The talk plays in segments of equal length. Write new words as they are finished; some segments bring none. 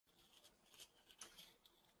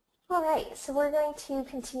All right, so we're going to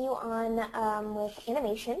continue on with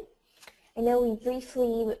animation. I know we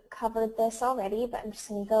briefly covered this already, but I'm just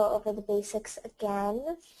going to go over the basics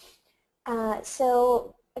again.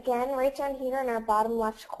 So again, right down here in our bottom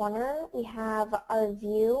left corner, we have our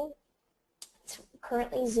view. It's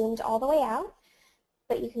currently zoomed all the way out,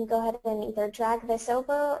 but you can go ahead and either drag this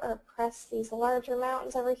over or press these larger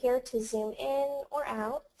mountains over here to zoom in or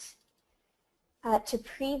out. To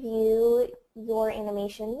preview your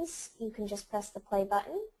animations, you can just press the play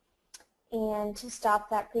button. And to stop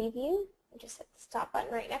that preview, just hit the stop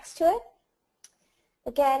button right next to it.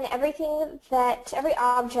 Again, every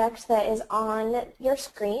object that is on your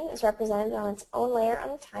screen is represented on its own layer on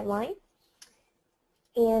the timeline.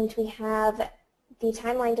 And we have the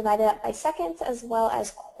timeline divided up by seconds as well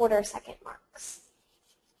as quarter-second marks.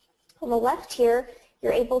 On the left here,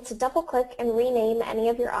 you're able to double-click and rename any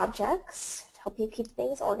of your objects to help you keep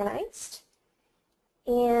things organized.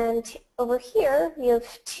 And over here, we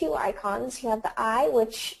have two icons. You have the eye,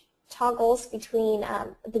 which toggles between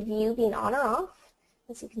the view being on or off,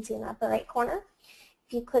 as you can see in the upper right corner.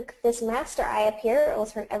 If you click this master eye up here, it will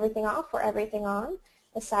turn everything off or everything on,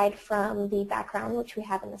 aside from the background, which we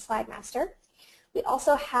have in the slide master. We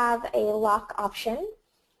also have a lock option.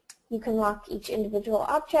 You can lock each individual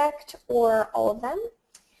object or all of them.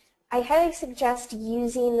 I highly suggest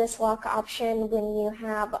using this lock option when you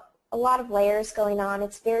have a lot of layers going on.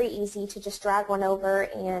 It's very easy to just drag one over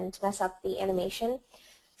and mess up the animation.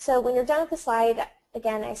 So when you're done with the slide,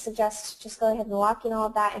 again, I suggest just go ahead and locking all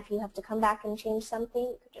of that. If you have to come back and change something,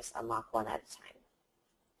 you could just unlock one at a time.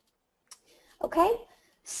 Okay,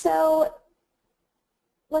 so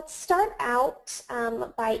let's start out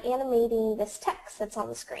by animating this text that's on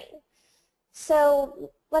the screen.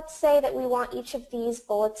 So let's say that we want each of these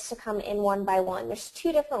bullets to come in one by one. There's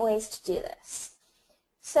two different ways to do this.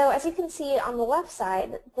 So as you can see on the left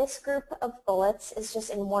side, this group of bullets is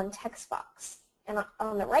just in one text box. And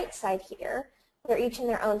on the right side here, they're each in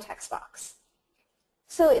their own text box.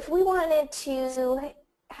 So if we wanted to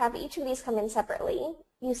have each of these come in separately,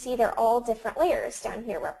 you see they're all different layers down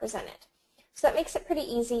here represented. So that makes it pretty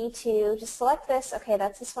easy to just select this. Okay,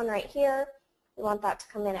 that's this one right here. We want that to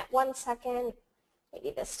come in at 1 second,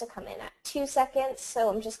 maybe this to come in at 2 seconds. So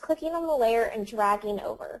I'm just clicking on the layer and dragging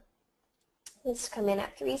over. This to come in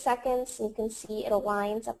at 3 seconds, and you can see it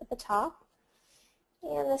aligns up at the top.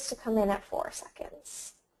 And this to come in at 4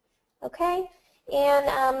 seconds. Okay,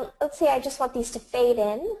 and let's say I just want these to fade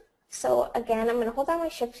in. So again, I'm going to hold down my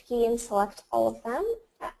Shift key and select all of them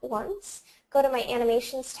at once. Go to my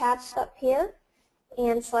Animations tab up here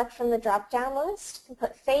and select from the drop-down list and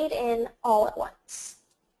put Fade In All at Once.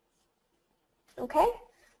 Okay,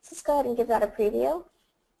 so let's go ahead and give that a preview.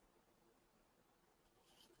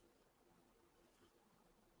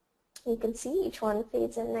 You can see each one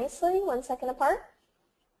fades in nicely, 1 second apart.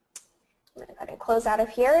 I'm going to go ahead and close out of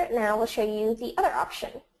here. Now we'll show you the other option.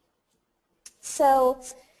 So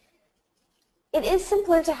it is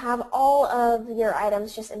simpler to have all of your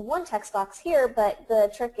items just in one text box here, but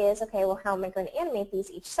the trick is, okay, well, how am I going to animate these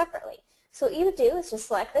each separately? So what you would do is just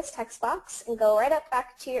select this text box and go right up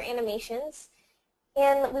back to your animations.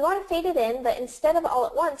 And we want to fade it in, but instead of all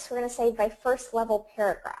at once, we're going to say by first level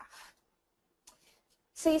paragraph.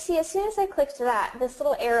 So you see, as soon as I clicked that, this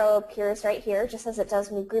little arrow appears right here, just as it does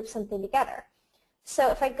when we group something together.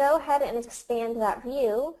 So if I go ahead and expand that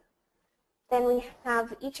view, then we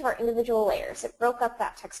have each of our individual layers. It broke up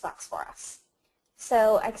that text box for us.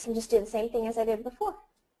 So I can just do the same thing as I did before.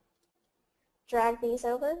 Drag these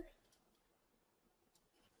over.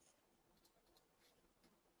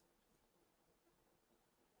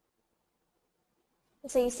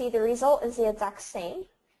 And so you see the result is the exact same.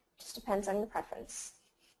 Just depends on your preference.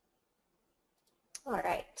 All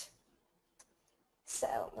right. So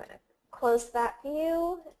I'm going to close that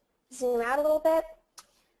view, zoom out a little bit.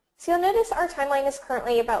 So you'll notice our timeline is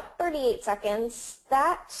currently about 38 seconds.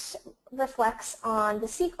 That reflects on the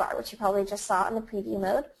seek bar, which you probably just saw in the preview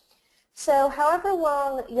mode. So however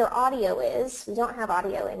long your audio is, we don't have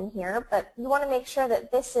audio in here, but you want to make sure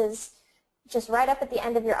that this is just right up at the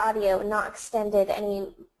end of your audio and not extended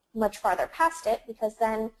any much farther past it, because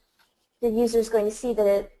then your user is going to see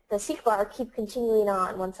the seek bar keep continuing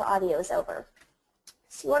on once the audio is over.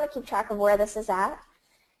 So you want to keep track of where this is at.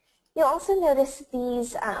 You'll also notice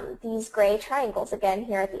these gray triangles again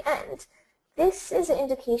here at the end. This is an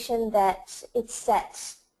indication that it's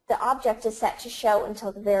set, the object is set to show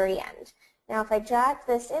until the very end. Now if I drag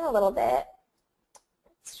this in a little bit,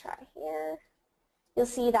 let's try here, you'll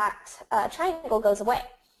see that triangle goes away.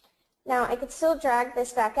 Now I could still drag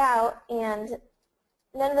this back out and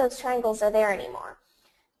none of those triangles are there anymore.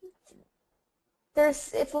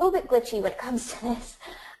 it's a little bit glitchy when it comes to this.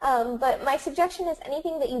 But my suggestion is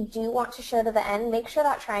anything that you do want to show to the end, make sure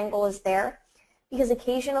that triangle is there, because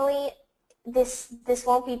occasionally this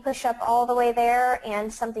won't be pushed up all the way there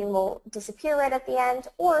and something will disappear right at the end,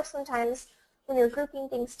 or sometimes when you're grouping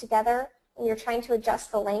things together and you're trying to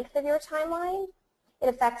adjust the length of your timeline, it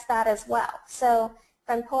affects that as well. So if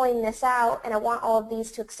I'm pulling this out and I want all of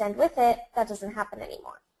these to extend with it, that doesn't happen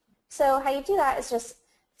anymore. So how you do that is just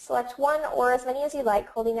select one or as many as you like,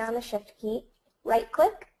 holding down the Shift key,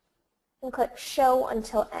 right-click, and click Show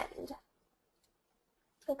Until End.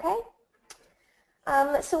 Okay?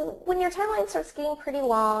 So when your timeline starts getting pretty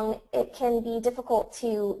long, it can be difficult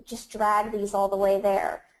to just drag these all the way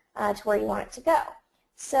there to where you want it to go.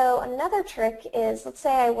 So another trick is, let's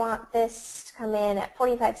say I want this to come in at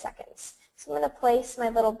 45 seconds. So I'm going to place my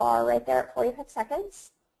little bar right there at 45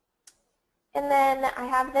 seconds. And then I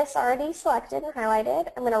have this already selected and highlighted.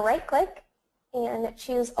 I'm going to right-click and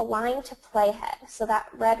choose Align to Playhead. So that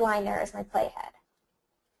red line there is my playhead.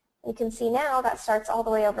 You can see now that starts all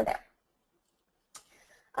the way over there.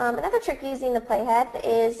 Another trick using the playhead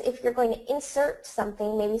is if you're going to insert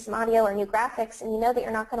something, maybe some audio or new graphics, and you know that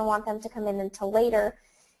you're not going to want them to come in until later,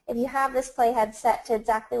 if you have this playhead set to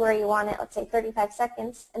exactly where you want it, let's say 35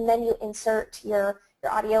 seconds, and then you insert your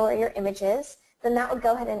audio or your images, then that would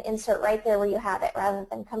go ahead and insert right there where you have it, rather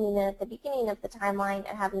than coming in at the beginning of the timeline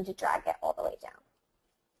and having to drag it all the way down.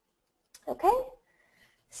 Okay?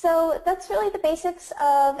 So that's really the basics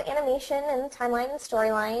of animation and timeline and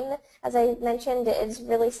storyline. As I mentioned, it's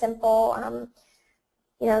really simple.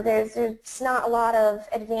 You know, there's not a lot of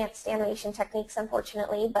advanced animation techniques,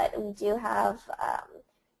 unfortunately, but we do have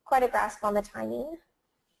quite a grasp on the timing.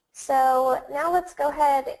 So now let's go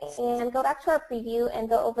ahead and go back to our preview and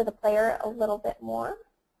go over the player a little bit more.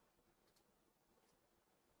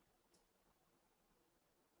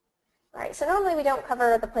 All right, so normally we don't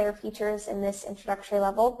cover the player features in this introductory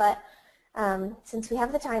level, but since we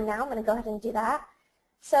have the time now, I'm going to go ahead and do that.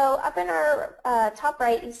 So up in our top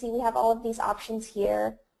right, you see we have all of these options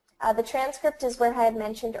here. The transcript is where I had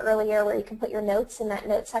mentioned earlier, where you can put your notes in that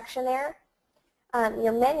note section there.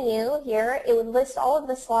 Your menu here, it would list all of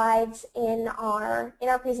the slides in our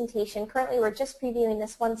presentation. Currently, we're just previewing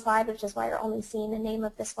this one slide, which is why you're only seeing the name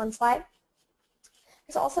of this one slide.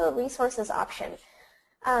 There's also a resources option.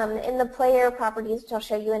 In the player properties, which I'll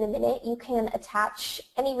show you in a minute, you can attach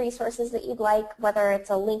any resources that you'd like, whether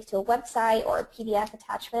it's a link to a website or a PDF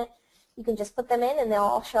attachment. You can just put them in and they'll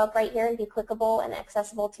all show up right here and be clickable and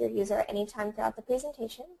accessible to your user at any time throughout the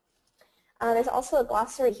presentation. There's also a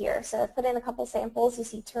glossary here, so I've put in a couple samples. You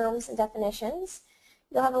see terms and definitions.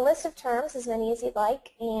 You'll have a list of terms, as many as you'd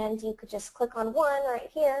like, and you could just click on one right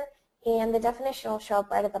here and the definition will show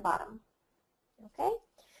up right at the bottom. Okay?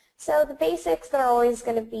 So the basics that are always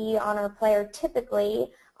going to be on our player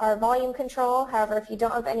typically are volume control. However, if you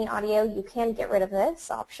don't have any audio, you can get rid of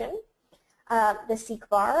this option. The seek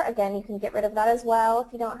bar, again, you can get rid of that as well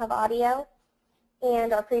if you don't have audio.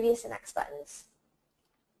 And our previous and next buttons.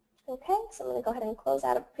 Okay, so I'm going to go ahead and close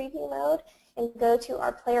out of preview mode and go to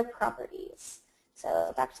our player properties.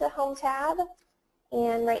 So back to the Home tab,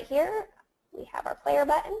 and right here we have our player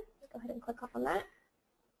button. Go ahead and click on that.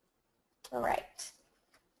 All right.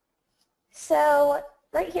 So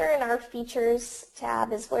right here in our Features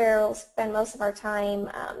tab is where we'll spend most of our time.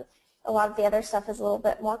 A lot of the other stuff is a little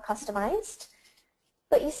bit more customized.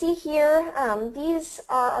 But you see here, these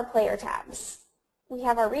are our player tabs. We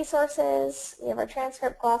have our resources, we have our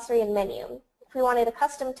transcript, glossary, and menu. If we wanted a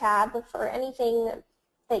custom tab for anything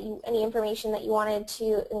that any information that you wanted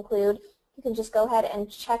to include, you can just go ahead and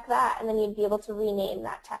check that, and then you'd be able to rename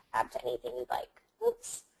that tab to anything you'd like.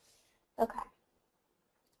 Oops. Okay.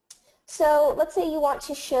 So let's say you want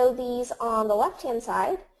to show these on the left-hand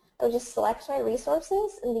side. I would just select my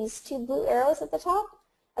resources, and these two blue arrows at the top,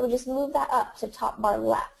 I would just move that up to top bar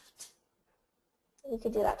left. You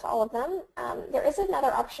could do that to all of them. There is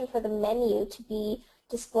another option for the menu to be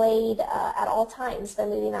displayed at all times by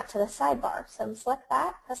moving that to the sidebar. So select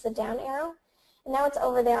that, press the down arrow, and now it's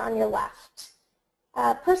over there on your left.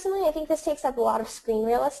 Personally, I think this takes up a lot of screen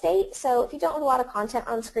real estate, so if you don't have a lot of content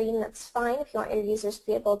on screen, that's fine if you want your users to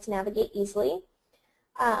be able to navigate easily.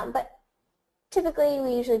 But typically,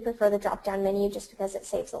 we usually prefer the drop-down menu just because it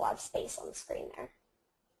saves a lot of space on the screen there.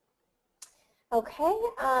 Okay,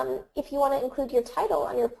 if you want to include your title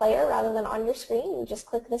on your player rather than on your screen, you just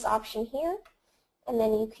click this option here, and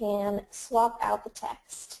then you can swap out the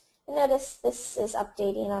text. And notice this is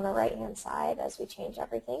updating on the right-hand side as we change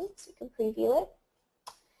everything, so you can preview it.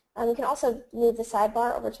 You can also move the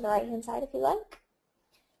sidebar over to the right-hand side if you like.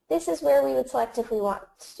 This is where we would select if we want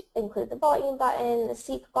to include the volume button, the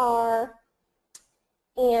seek bar,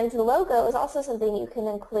 And the logo is also something you can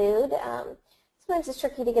include. Sometimes it's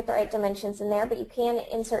tricky to get the right dimensions in there, but you can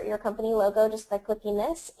insert your company logo just by clicking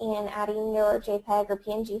this and adding your JPEG or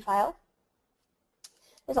PNG file.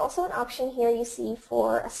 There's also an option here you see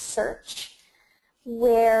for a search,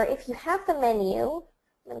 where if you have the menu,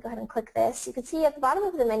 I'm going to go ahead and click this, you can see at the bottom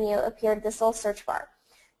of the menu appeared this little search bar.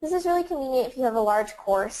 This is really convenient if you have a large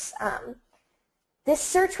course. This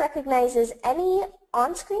search recognizes any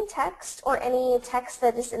on-screen text or any text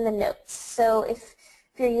that is in the notes. So if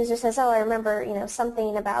your user says, oh, I remember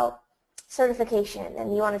something about certification,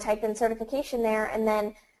 and you want to type in certification there, and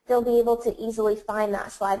then they'll be able to easily find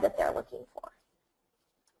that slide that they're looking for.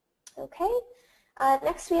 Okay.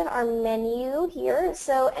 Next we have our menu here.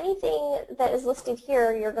 So anything that is listed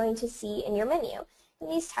here you're going to see in your menu.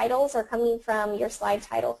 And these titles are coming from your slide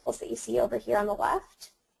titles that you see over here on the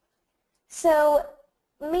left. So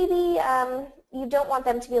maybe you don't want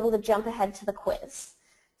them to be able to jump ahead to the quiz.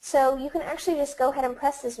 So you can actually just go ahead and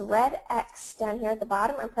press this red X down here at the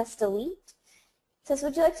bottom and press delete. It says,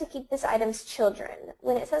 would you like to keep this item's children?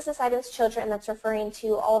 When it says this item's children, that's referring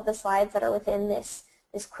to all of the slides that are within this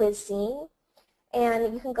quiz scene.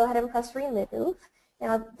 And you can go ahead and press remove.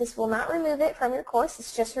 Now this will not remove it from your course,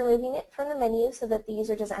 it's just removing it from the menu so that the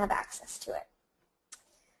user doesn't have access to it.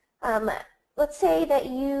 Let's say that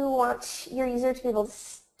you want your user to be able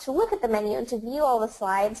to look at the menu and to view all the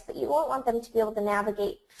slides, but you won't want them to be able to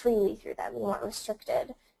navigate freely through them. You want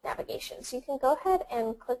restricted navigation. So you can go ahead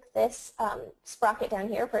and click this sprocket down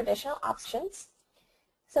here for additional options.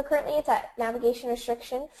 So currently it's at navigation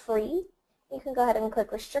restriction free. You can go ahead and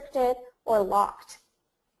click restricted or locked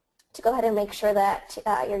to go ahead and make sure that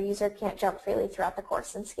your user can't jump freely throughout the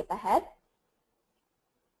course and skip ahead.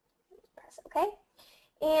 Press OK.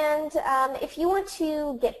 And if you want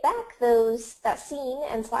to get back that scene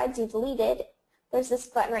and slides you deleted, there's this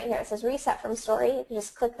button right here. It says reset from story. You can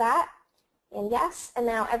just click that and yes, and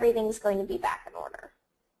now everything's going to be back in order.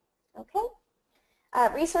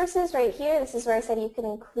 Okay. Resources right here. This is where I said you can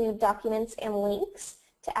include documents and links.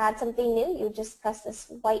 To add something new, you would just press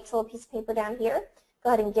this white little piece of paper down here. Go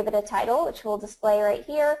ahead and give it a title, which will display right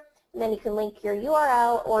here, and then you can link your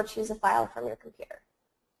URL or choose a file from your computer.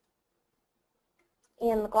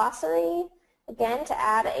 In the glossary, again, to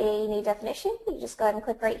add a new definition, you just go ahead and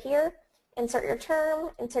click right here, insert your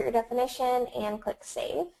term, insert your definition, and click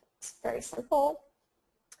Save. It's very simple.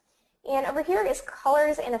 And over here is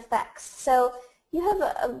colors and effects. So you have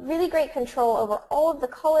a really great control over all of the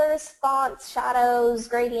colors, fonts, shadows,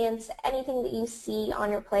 gradients, anything that you see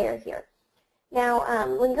on your player here. Now,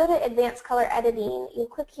 when you go to Advanced Color Editing, you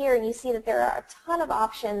click here and you see that there are a ton of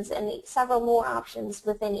options and several more options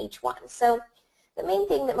within each one. So the main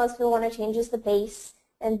thing that most people want to change is the base,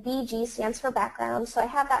 and BG stands for background. So I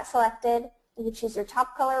have that selected. You can choose your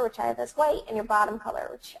top color, which I have as white, and your bottom color,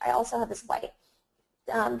 which I also have as white.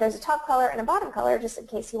 There's a top color and a bottom color just in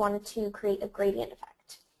case you wanted to create a gradient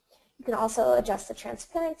effect. You can also adjust the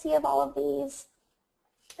transparency of all of these.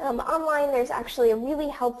 Online there's actually a really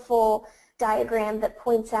helpful diagram that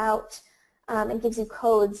points out and gives you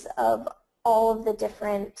codes of all of the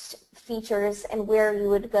different features and where you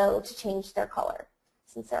would go to change their color,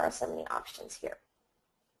 since there are so many options here.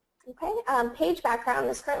 Okay, page background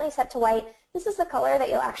is currently set to white. This is the color that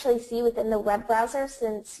you'll actually see within the web browser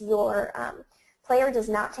since your player does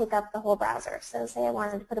not take up the whole browser. So say I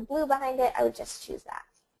wanted to put a blue behind it, I would just choose that.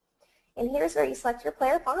 And here's where you select your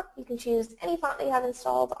player font. You can choose any font that you have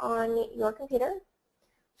installed on your computer.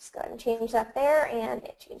 Just go ahead and change that there, and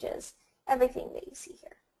it changes everything that you see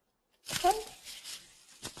here. Okay.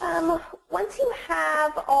 Once you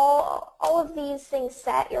have all of these things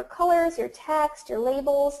set, your colors, your text, your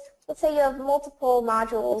labels, let's say you have multiple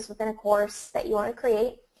modules within a course that you want to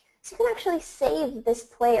create, so you can actually save this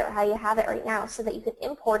player how you have it right now so that you can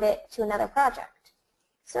import it to another project.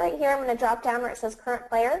 So right here I'm going to drop down where it says current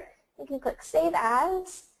player. You can click Save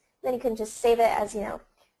As. Then you can just save it as,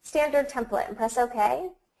 standard template and press OK.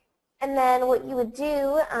 And then what you would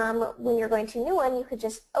do when you're going to a new one, you could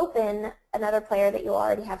just open another player that you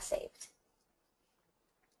already have saved.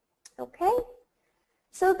 Okay.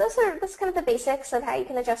 So that's kind of the basics of how you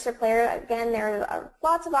can adjust your player. Again, there are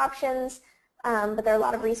lots of options. But there are a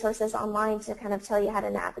lot of resources online to kind of tell you how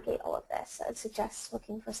to navigate all of this. So I'd suggest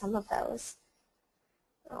looking for some of those.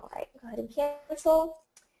 All right, go ahead and cancel.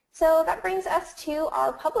 So that brings us to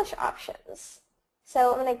our publish options.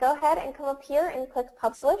 So I'm going to go ahead and come up here and click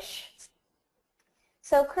Publish.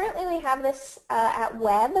 So currently we have this at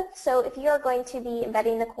web. So if you're going to be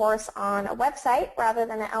embedding the course on a website rather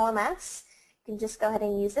than an LMS, you can just go ahead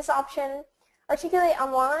and use this option. Articulate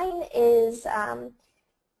Online is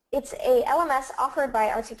It's a LMS offered by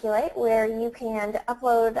Articulate where you can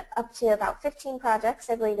upload up to about 15 projects,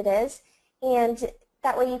 I believe it is, and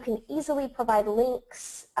that way you can easily provide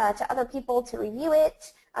links to other people to review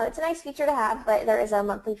it. It's a nice feature to have, but there is a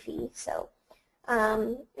monthly fee. So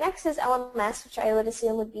next is LMS, which I would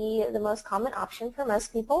assume would be the most common option for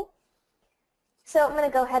most people. So I'm going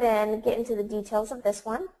to go ahead and get into the details of this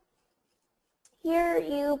one. Here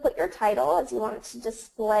you put your title as you want it to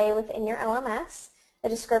display within your LMS, a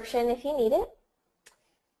description if you need it.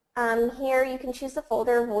 Here you can choose the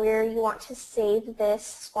folder where you want to save this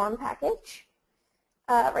SCORM package.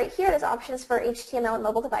 Right here there's options for HTML and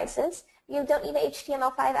mobile devices. You don't need an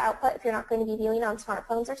HTML5 output if you're not going to be viewing on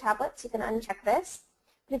smartphones or tablets. You can uncheck this.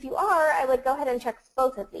 But if you are, I would go ahead and check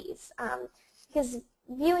both of these because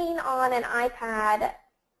viewing on an iPad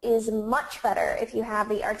is much better if you have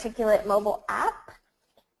the Articulate mobile app.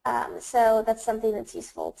 So that's something that's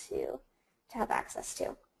useful to have access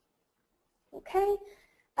to. Okay,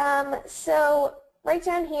 so right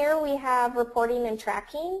down here we have reporting and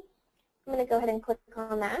tracking. I'm going to go ahead and click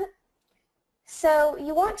on that. So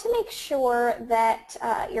you want to make sure that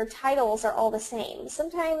your titles are all the same.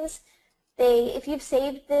 Sometimes if you've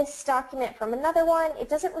saved this document from another one, it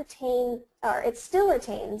doesn't retain, or it still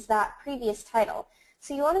retains that previous title.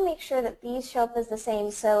 So you want to make sure that these show up as the same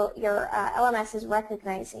so your LMS is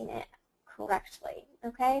recognizing it correctly.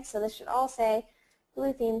 Okay, so this should all say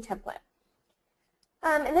blue theme template.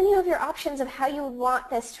 And then you have your options of how you would want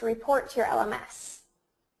this to report to your LMS.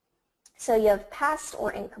 So you have passed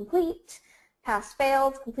or incomplete, passed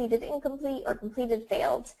failed, completed incomplete, or completed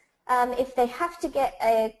failed. If they have to get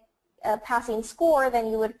a passing score, then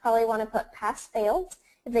you would probably want to put pass failed.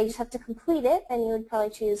 If they just have to complete it, then you would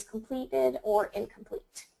probably choose completed or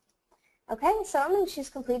incomplete. Okay, so I'm going to choose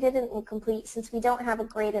completed and incomplete since we don't have a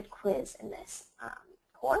graded quiz in this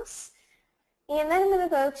course. And then I'm going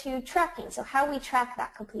to go to tracking, so how we track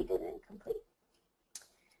that completed and incomplete.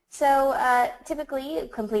 So typically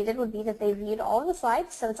completed would be that they viewed all of the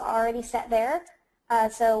slides, so it's already set there.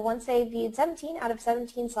 So once they viewed 17 out of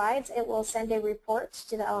 17 slides, it will send a report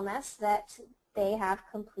to the LMS that they have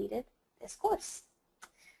completed this course.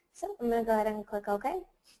 So I'm going to go ahead and click OK.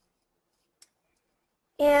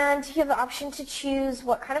 And you have the option to choose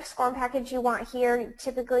what kind of SCORM package you want here.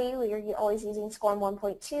 Typically, you're always using SCORM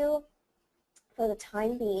 1.2 for the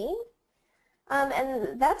time being.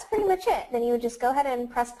 And that's pretty much it. Then you would just go ahead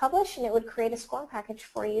and press publish, and it would create a SCORM package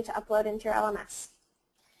for you to upload into your LMS.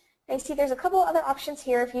 I see there's a couple other options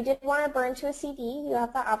here. If you did want to burn to a CD, you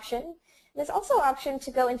have that option. There's also an option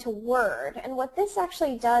to go into Word, and what this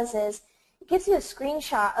actually does is it gives you a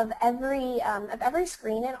screenshot of every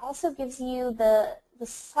screen, and also gives you the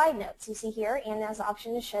slide notes you see here, and has the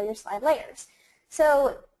option to show your slide layers.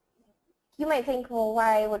 So you might think, well,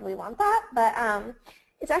 why would we want that? But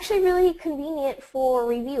it's actually really convenient for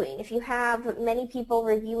reviewing. If you have many people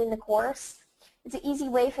reviewing the course, it's an easy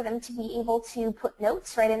way for them to be able to put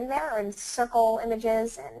notes right in there and circle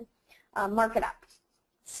images and mark it up.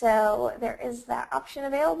 So there is that option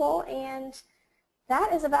available, and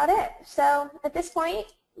that is about it. So at this point,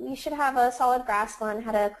 you should have a solid grasp on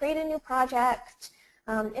how to create a new project,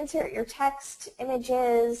 insert your text,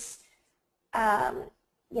 images,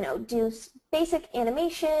 do basic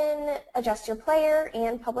animation, adjust your player,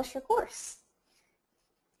 and publish your course.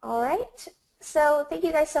 All right. So thank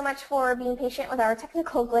you guys so much for being patient with our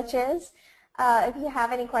technical glitches. If you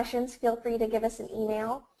have any questions, feel free to give us an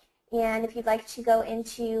email. And if you'd like to go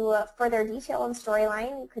into further detail on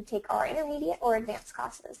Storyline, you could take our intermediate or advanced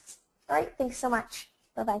classes. All right, thanks so much.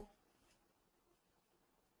 Bye-bye.